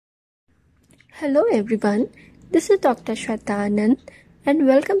Hello everyone, this is Dr. Shweta Anand and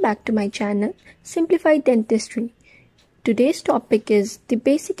welcome back to my channel Simplified Dentistry. Today's topic is the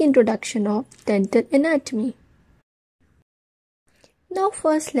basic introduction of dental anatomy. Now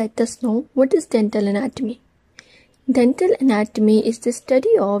first let us know what is dental anatomy. Dental anatomy is the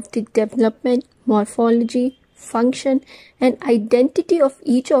study of the development, morphology, function and identity of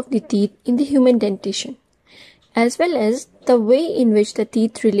each of the teeth in the human dentition, as well as the way in which the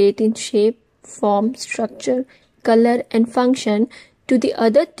teeth relate in shape, form, structure, color and function to the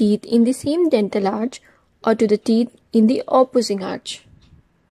other teeth in the same dental arch or to the teeth in the opposing arch.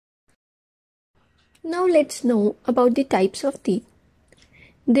 Now let's know about the types of teeth.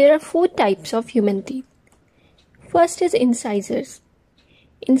 There are 4 types of human teeth. First is incisors.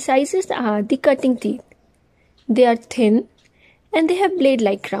 Incisors are the cutting teeth. They are thin and they have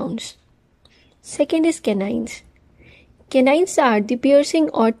blade-like crowns. Second is canines. Canines are the piercing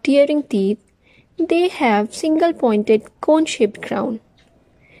or tearing teeth. They have single-pointed cone-shaped crown.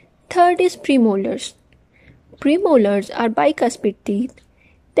 Third is premolars. Premolars are bicuspid teeth,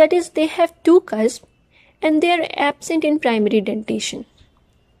 that is, they have 2 cusps and they are absent in primary dentition.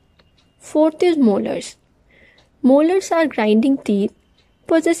 Fourth is molars. Molars are grinding teeth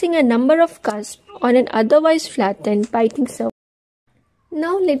possessing a number of cusps on an otherwise flattened biting surface.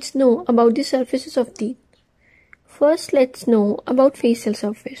 Now let's know about the surfaces of teeth. First, let's know about facial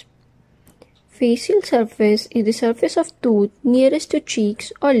surface. Facial surface is the surface of tooth nearest to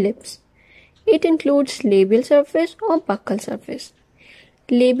cheeks or lips. It includes labial surface or buccal surface.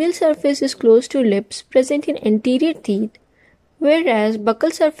 Labial surface is close to lips present in anterior teeth, whereas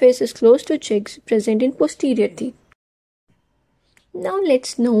buccal surface is close to cheeks present in posterior teeth. Now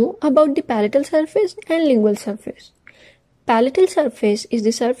let's know about the palatal surface and lingual surface. Palatal surface is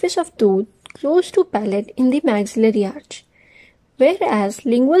the surface of tooth close to palate in the maxillary arch, whereas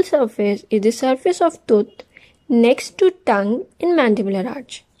lingual surface is the surface of tooth next to tongue in mandibular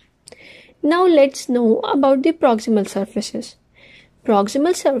arch. Now let's know about the proximal surfaces.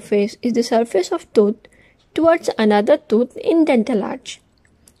 Proximal surface is the surface of tooth towards another tooth in dental arch.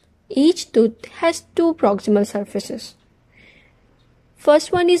 Each tooth has 2 proximal surfaces.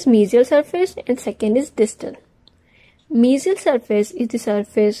 First one is mesial surface and second is distal. Mesial surface is the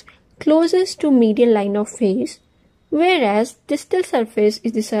surface closest to median line of face, whereas distal surface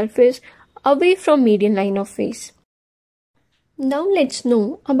is the surface away from median line of face. Now let's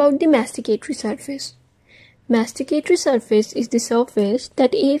know about the masticatory surface. Masticatory surface is the surface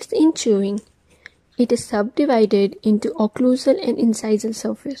that aids in chewing. It is subdivided into occlusal and incisal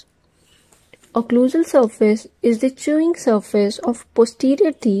surface. Occlusal surface is the chewing surface of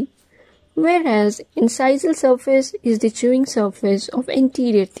posterior teeth, whereas incisal surface is the chewing surface of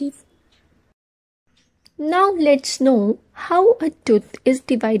anterior teeth. Now let's know how a tooth is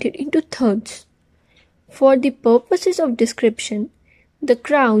divided into thirds. For the purposes of description, the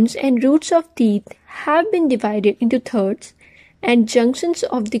crowns and roots of teeth have been divided into thirds, and junctions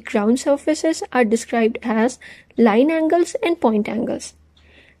of the crown surfaces are described as line angles and point angles.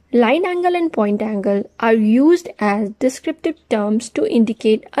 Line angle and point angle are used as descriptive terms to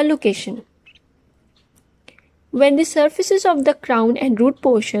indicate a location. When the surfaces of the crown and root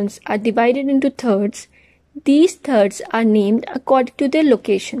portions are divided into thirds, these thirds are named according to their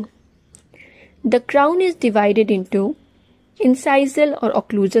location. The crown is divided into incisal or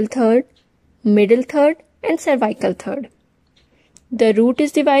occlusal third, middle third, and cervical third. The root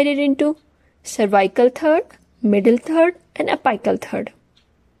is divided into cervical third, middle third, and apical third.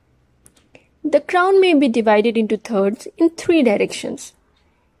 The crown may be divided into thirds in 3 directions: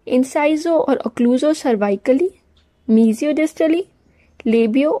 inciso or occluso-cervically, mesiodistally,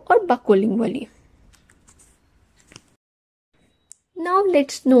 labio or buccolingually. Now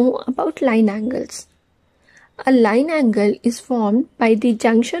let's know about line angles. A line angle is formed by the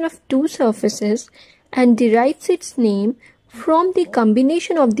junction of 2 surfaces and derives its name from the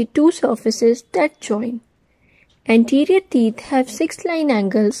combination of the 2 surfaces that join. Anterior teeth have 6 line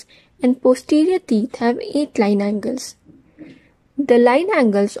angles and posterior teeth have 8 line angles. The line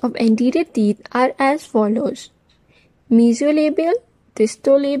angles of anterior teeth are as follows: mesiolabial,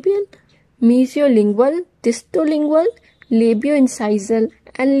 distolabial, mesiolingual, distolingual, labioincisal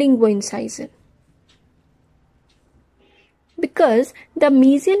and linguoincisal. Because the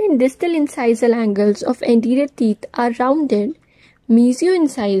mesial and distal incisal angles of anterior teeth are rounded,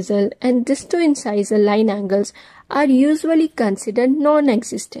 mesioincisal and distoincisal line angles are usually considered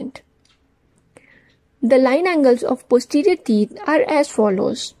non-existent. The line angles of posterior teeth are as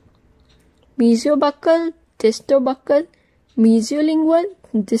follows: mesiobuccal, distobuccal, mesiolingual,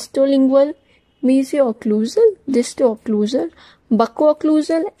 distolingual, mesio-occlusal, disto-occlusal,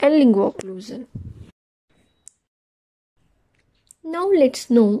 bucco-occlusal and linguo-occlusal. Now let's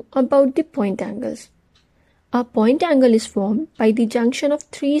know about the point angles. A point angle is formed by the junction of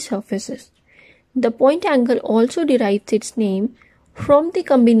three surfaces. The point angle also derives its name from the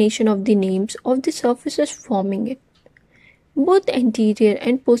combination of the names of the surfaces forming it. Both anterior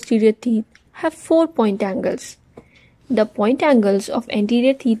and posterior teeth have 4 point angles. The point angles of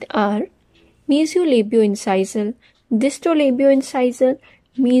anterior teeth are mesiolabioincisal, distolabioincisal,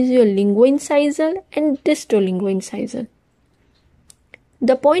 mesiolinguoincisal, and distolinguoincisal.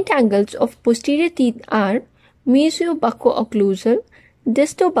 The point angles of posterior teeth are mesiobucco-occlusal,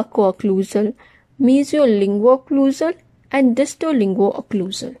 distobucco-occlusal, mesiolinguo-occlusal, and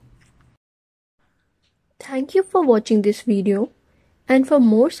distolinguo-occlusal. Thank you for watching this video, and for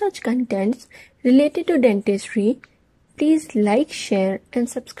more such contents related to dentistry, please like, share, and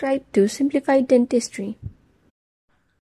subscribe to Simplified Dentistry.